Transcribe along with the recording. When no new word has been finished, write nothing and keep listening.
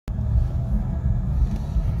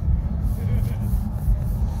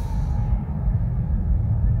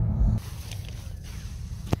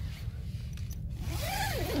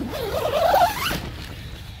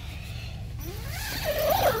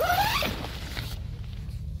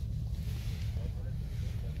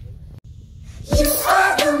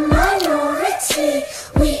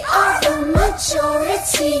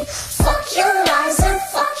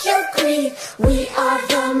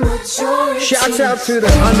Shouts out to the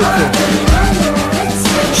Undertaker.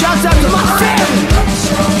 Shouts out to my family.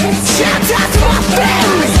 Shouts out to my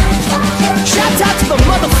family. Shouts out to the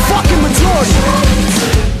motherfucking majority.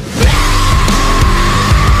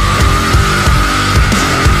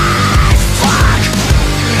 Fuck!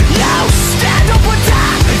 Yo, stand up or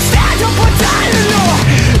die. Stand up or die, Lenore.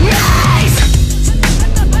 Nice!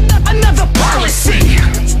 Another policy.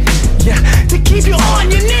 Yeah, to keep you on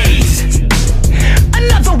your knees.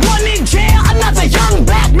 Another one in jail. Another young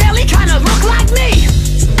black male. He kinda look like me.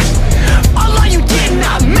 Although you did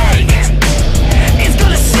not make, it's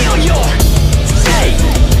gonna seal your fate.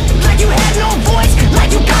 Like you had no voice,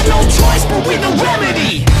 like you got no choice, but we the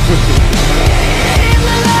remedy. In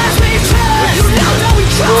the lies we trust, you know that we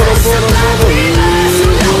trust. The lies we lust, you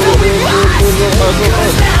know that we rise.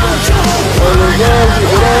 Cause now you're one of us.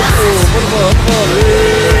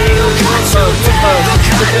 They gon' cut you down, gon'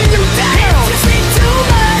 cut you down. You speak too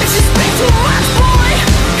much, you speak too much, boy.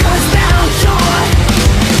 Cause now you're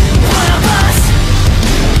one of us.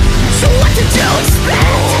 So what did you expect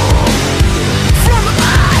from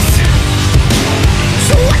us?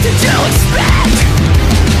 So what did you expect?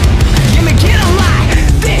 Give me, get a lie.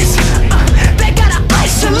 This, they gotta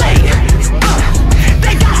isolate.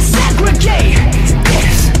 They gotta segregate.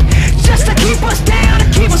 This, just to keep us down, to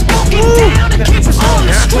keep us broken down, to keep us on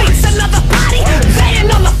the streets. Another body laying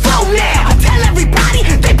on the floor now. I tell everybody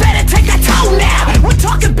they better take that toe now. We'll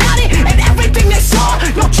talk about it and everything they saw.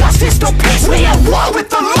 No justice, no peace. We at war with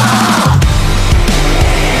the law.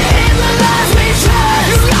 In the lies we trust,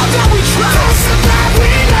 you know that we trust. The lies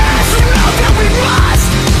we lust, you know that we must.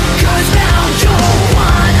 Cause now you're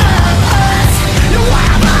one of us. You're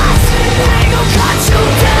one of us. They gon' cut you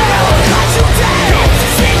down, cut you down.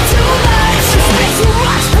 Speak too much, you speak too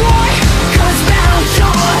much, boy. Cause now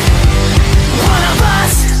you're one of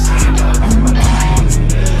us.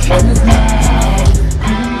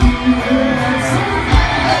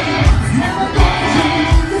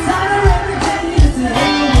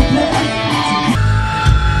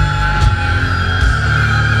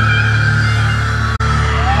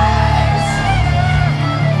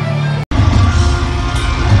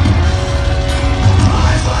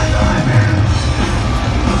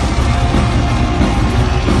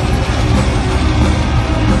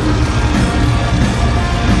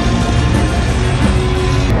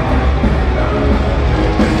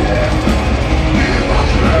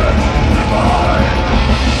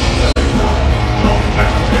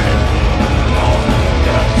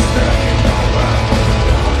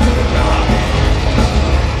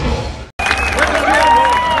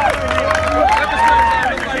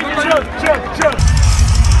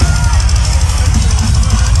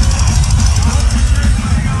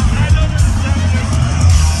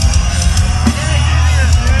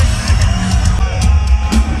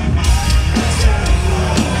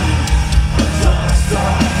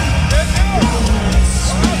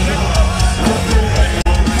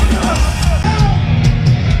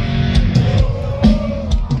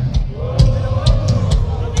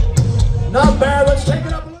 Not bad, let's take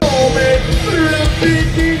it up a little bit.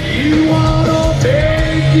 You wanna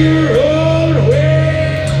take your own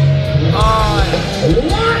way.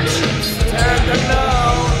 What? Time to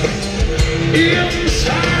know.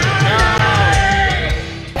 Inside.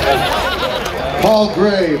 Paul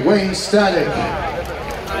Gray, Wayne Static,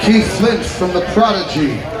 Keith Flint from The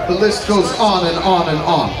Prodigy. The list goes on and on and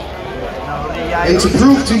on. And to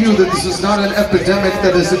prove to you that this is not an epidemic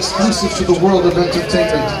that is exclusive to the world of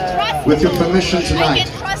entertainment, with your permission tonight,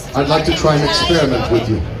 I'd like to try an experiment with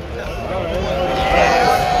you.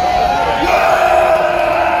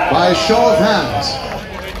 By a show of hands,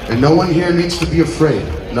 and no one here needs to be afraid,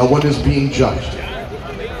 no one is being judged.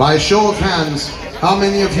 By a show of hands, how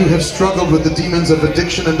many of you have struggled with the demons of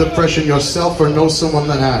addiction and depression yourself or know someone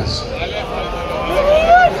that has?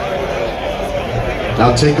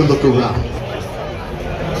 Now take a look around.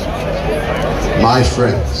 My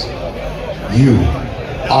friends, you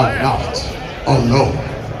are not alone.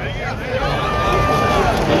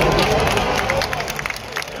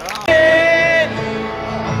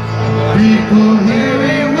 People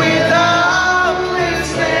hearing without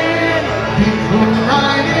listening, people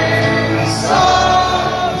writing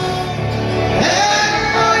songs, and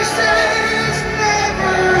voices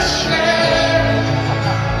never shared.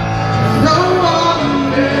 No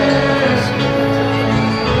one dares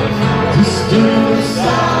disturb the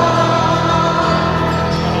sound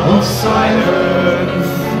of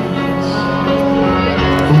silence.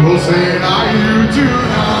 Who will say now you do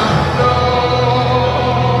not know?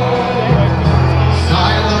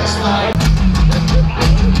 Silence like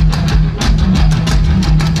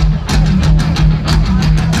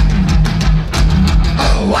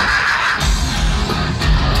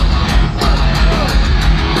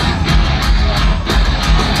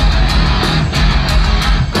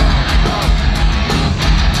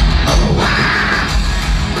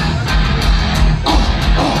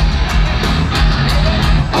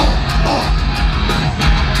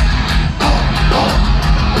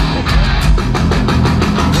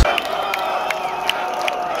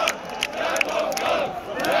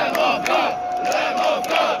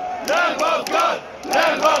Lamb of God,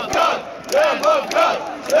 Lamb of God, Lamb of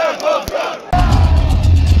God, Lamb of God.